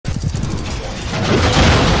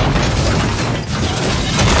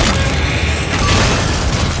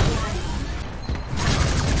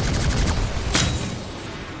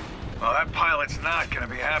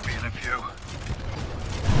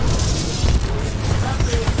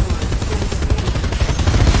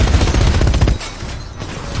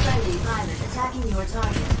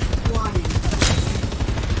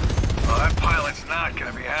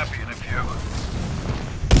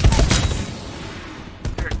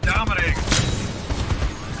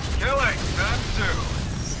too.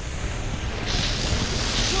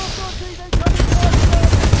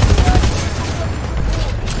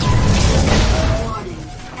 Warning.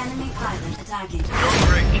 Enemy pilot attacking. Doing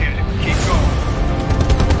great, kid. Keep going.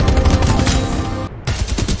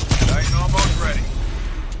 Titan almost ready.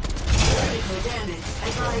 Critical damage.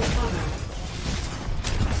 Advise cover.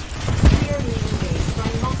 We are being engaged by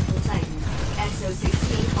multiple Titans. XO-16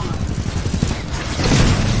 armed.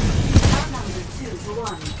 Outnumbered 2 to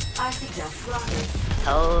 1. I suggest rockets.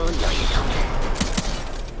 Oh, no you don't.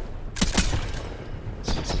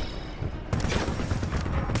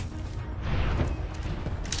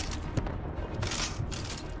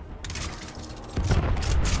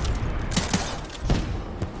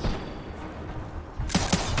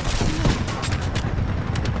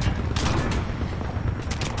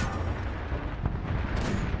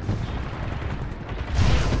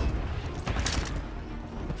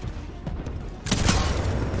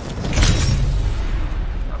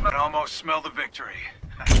 I almost smell the victory.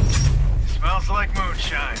 Smells like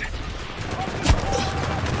moonshine.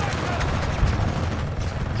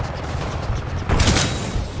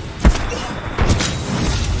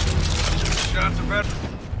 Shots are better.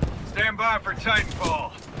 Stand by for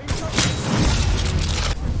Titanfall.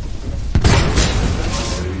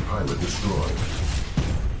 Enemy pilot destroyed.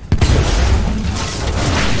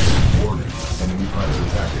 Warning, enemy pilot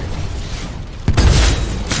attacking.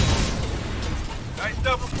 Nice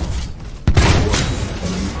double. Warning,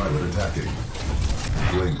 enemy pilot attacking.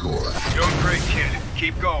 Flame core. Doing great, kid.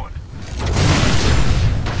 Keep going.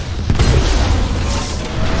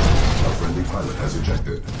 A friendly pilot has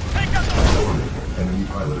ejected. Warning, enemy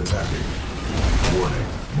pilot attacking. Warning,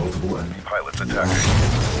 multiple enemy pilots attacking.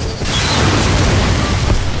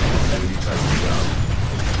 Enemy Titan down.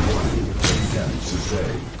 Warning, heavy damage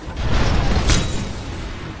sustained.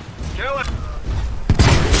 Kill it.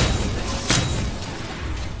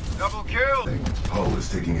 Double kill. Hull is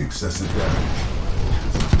taking excessive damage.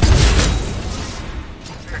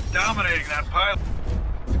 You're dominating that pilot.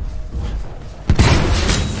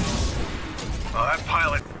 Oh, that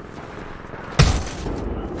pilot.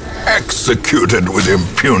 Executed with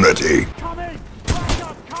impunity. Coming!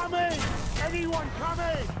 Backup coming! Anyone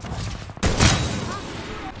coming!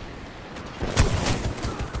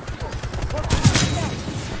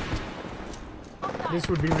 This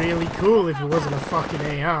would be really cool if it wasn't a fucking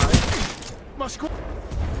AI. Must go.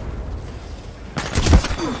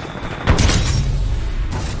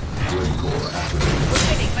 Flame core activated. We're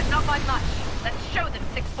winning, but not by much. Let's show them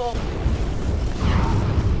 6-4.